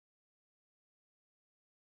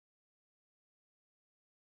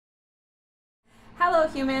Hello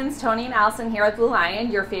humans, Toni and Alison here with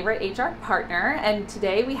BlueLion, your favorite HR partner, and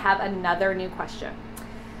today we have another new question.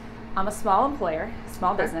 I'm a small employer,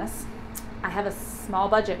 small business. I have a small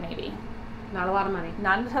budget maybe. Not a lot of money.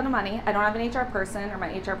 Not a ton of money. I don't have an HR person or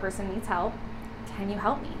my HR person needs help. Can you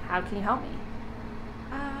help me? How can you help me?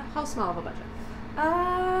 How small of a budget?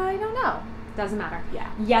 I don't know. Doesn't matter.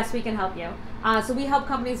 Yeah. Yes, we can help you. So we help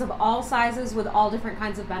companies of all sizes with all different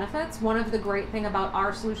kinds of benefits. One of the great thing about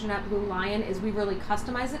our solution at BlueLion is we really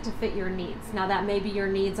customize it to fit your needs. Now that may be your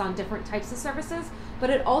needs on different types of services, but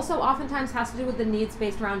it also oftentimes has to do with the needs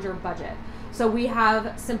based around your budget. So we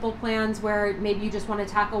have simple plans where maybe you just want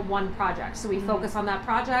to tackle one project. So we focus on that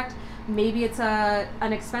project. Maybe it's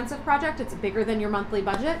an expensive project, it's bigger than your monthly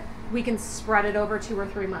budget. We can spread it over 2 or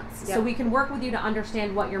 3 months. Yep. So we can work with you to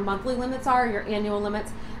understand what your monthly limits are, your annual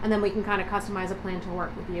limits, and then we can kind of customize a plan to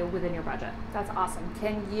work with you within your budget. That's awesome.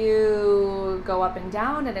 Can you go up and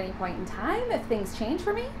down at any point in time if things change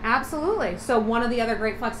for me? Absolutely. So one of the other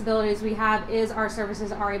great flexibilities we have is our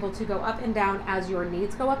services are able to go up and down as your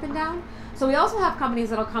needs go up and down. So we also have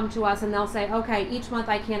companies that'll come to us and they'll say, okay, each month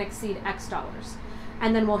I can't exceed X dollars.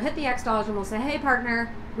 And then we'll hit the X dollars and we'll say, hey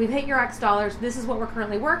partner, we've hit your X dollars, this is what we're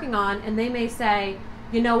currently working on. And they may say,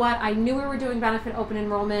 you know what, I knew we were doing benefit open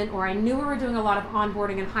enrollment, or I knew we were doing a lot of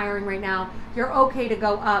onboarding and hiring right now. You're okay to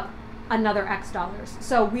go up another X dollars.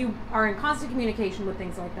 So we are in constant communication with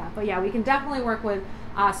things like that. But yeah, we can definitely work with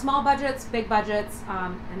small budgets, big budgets,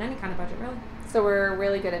 and any kind of budget really. So we're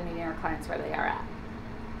really good at meeting our clients where they are at.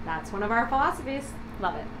 That's one of our philosophies.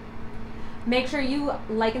 Love it. Make sure you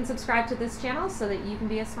like and subscribe to this channel so that you can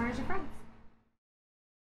be as smart as your friends.